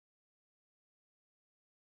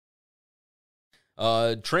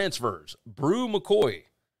Transfers. Bru McCoy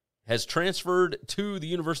has transferred to the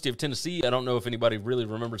University of Tennessee. I don't know if anybody really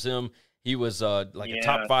remembers him. He was a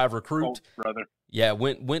top 5 recruit. Colt's brother. Yeah,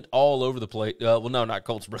 went all over the place. Well, no, not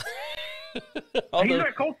Colt's brother. He's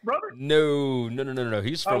not Colt's brother? No.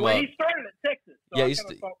 He's from. He started at Texas. So yeah, I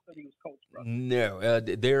kind of thought that he was Colt's brother. No,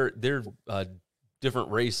 they're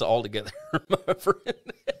different race altogether, my friend.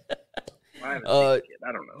 I don't know.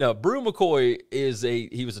 No, Bru McCoy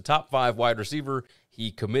he was a top 5 wide receiver.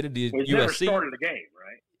 He committed to He's USC. Never started a game,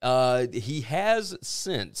 right? He has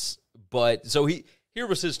since, but so here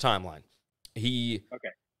was his timeline. He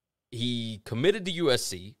committed to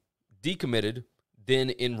USC, decommitted,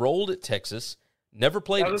 then enrolled at Texas. Never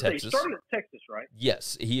played at Texas. He started at Texas, right?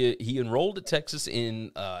 Yes, he enrolled at Texas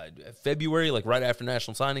in February, like right after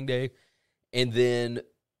National Signing Day, and then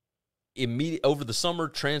over the summer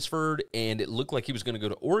transferred, and it looked like he was going to go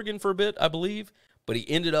to Oregon for a bit, I believe, but he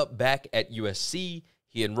ended up back at USC.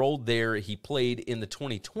 He enrolled there. He played in the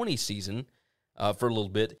 2020 season for a little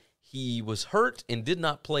bit. He was hurt and did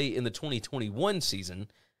not play in the 2021 season,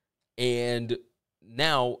 and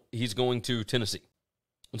now he's going to Tennessee.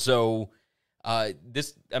 And so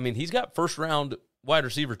he's got first-round wide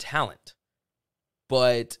receiver talent,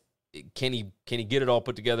 but can he get it all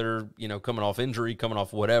put together, coming off injury, coming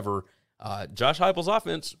off whatever? Josh Heupel's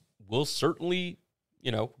offense will certainly,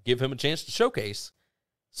 give him a chance to showcase.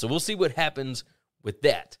 So we'll see what happens with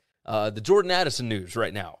that. The Jordan Addison news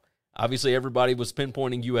right now. Obviously, everybody was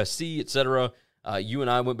pinpointing USC, et cetera. You and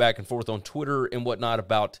I went back and forth on Twitter and whatnot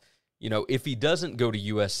about, if he doesn't go to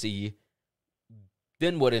USC,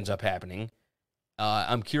 then what ends up happening?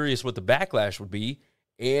 I'm curious what the backlash would be.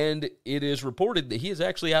 And it is reported that he is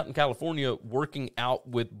actually out in California working out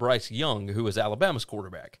with Bryce Young, who is Alabama's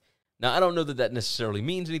quarterback. Now, I don't know that that necessarily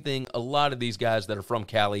means anything. A lot of these guys that are from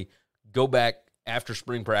Cali go back after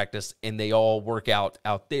spring practice, and they all work out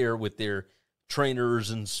there with their trainers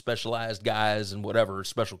and specialized guys and whatever,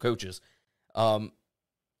 special coaches. I'm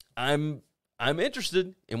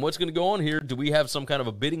interested in what's going to go on here. Do we have some kind of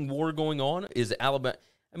a bidding war going on? Is Alabama?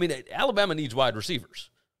 Alabama needs wide receivers,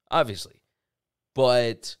 obviously.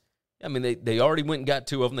 But, they already went and got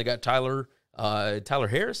 2 of them. They got Tyler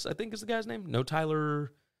Harris, I think is the guy's name. No,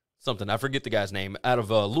 Tyler something. I forget the guy's name. Out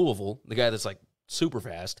of Louisville, the guy that's like super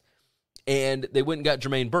fast. And they went and got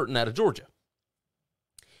Jermaine Burton out of Georgia.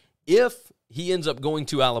 If he ends up going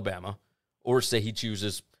to Alabama, or say he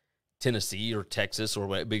chooses Tennessee or Texas, or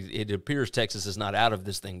what, it appears Texas is not out of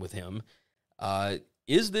this thing with him,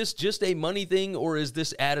 is this just a money thing, or is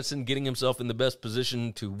this Addison getting himself in the best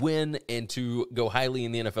position to win and to go highly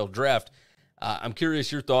in the NFL draft? I'm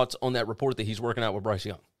curious your thoughts on that report that he's working out with Bryce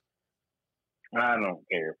Young. I don't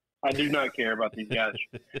care. I do not care about these guys.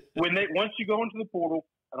 Once you go into the portal,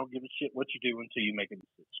 I don't give a shit what you do until you make a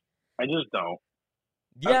decision. I just don't.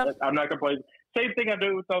 Yeah. I'm not going to play. Same thing I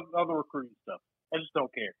do with other recruiting stuff. I just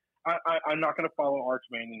don't care. I'm not going to follow Arch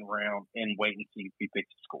Manning around and wait and see if he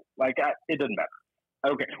picks a school. It doesn't matter. I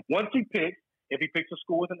don't care. Once he picks, if he picks a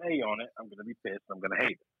school with an A on it, I'm going to be pissed. I'm going to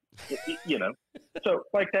hate it. So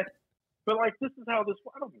that. But this is how this.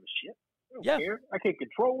 I don't give a shit. I don't care. I can't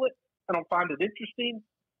control it. I don't find it interesting.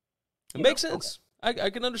 It makes sense. Okay. I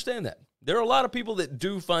can understand that. There are a lot of people that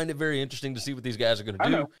do find it very interesting to see what these guys are going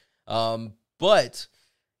to do. But,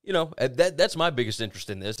 that's my biggest interest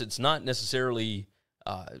in this. It's not necessarily,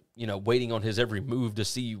 waiting on his every move to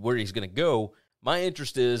see where he's going to go. My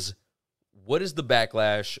interest is, what is the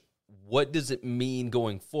backlash? What does it mean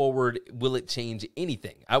going forward? Will it change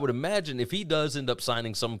anything? I would imagine if he does end up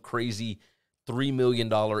signing some crazy $3 million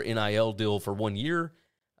NIL deal for 1 year,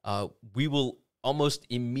 we will almost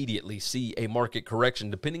immediately see a market correction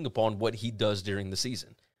depending upon what he does during the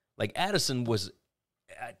season. Like Addison was,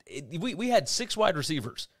 we had 6 wide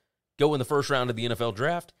receivers go in the first round of the NFL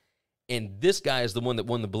draft, and this guy is the one that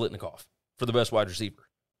won the Biletnikoff for the best wide receiver.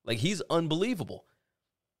 Like, he's unbelievable.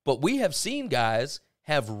 But we have seen guys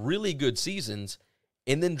have really good seasons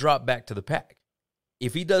and then drop back to the pack.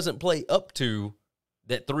 If he doesn't play up to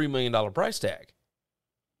that $3 million price tag,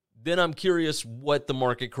 then I'm curious what the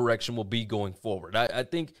market correction will be going forward. I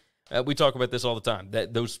think we talk about this all the time,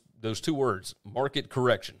 that those 2 words, market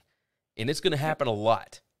correction. And it's going to happen a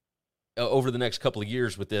lot over the next couple of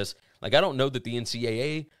years with this. Like, I don't know that the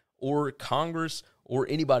NCAA or Congress or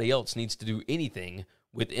anybody else needs to do anything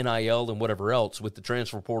with NIL and whatever else, with the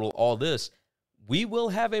transfer portal, all this. We will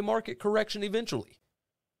have a market correction eventually.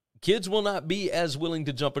 Kids will not be as willing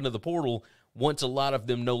to jump into the portal once a lot of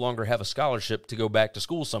them no longer have a scholarship to go back to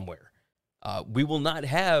school somewhere. We will not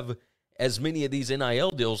have as many of these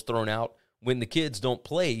NIL deals thrown out when the kids don't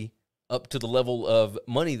play up to the level of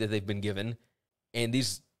money that they've been given, and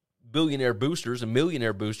these billionaire boosters and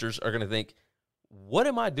millionaire boosters are going to think, what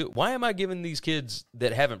am I doing? Why am I giving these kids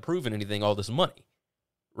that haven't proven anything all this money?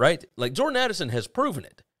 Right? Like Jordan Addison has proven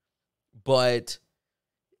it. But,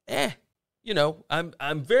 you know,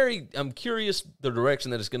 I'm curious the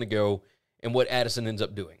direction that it's going to go and what Addison ends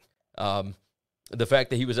up doing. The fact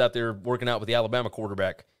that he was out there working out with the Alabama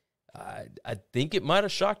quarterback, I think it might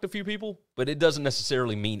have shocked a few people, but it doesn't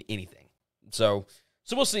necessarily mean anything. So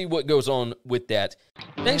we'll see what goes on with that.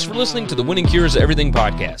 Thanks for listening to the Winning Cures Everything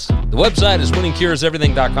podcast. The website is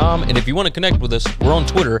winningcureseverything.com, and if you want to connect with us, we're on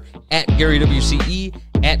Twitter at GaryWCE,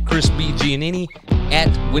 at Chris B. Giannini, at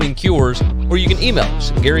Winning Cures, or you can email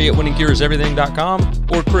us, Gary at winningcureseverything.com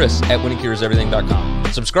or Chris at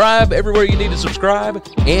winningcureseverything.com. Subscribe everywhere you need to subscribe,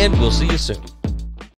 and we'll see you soon.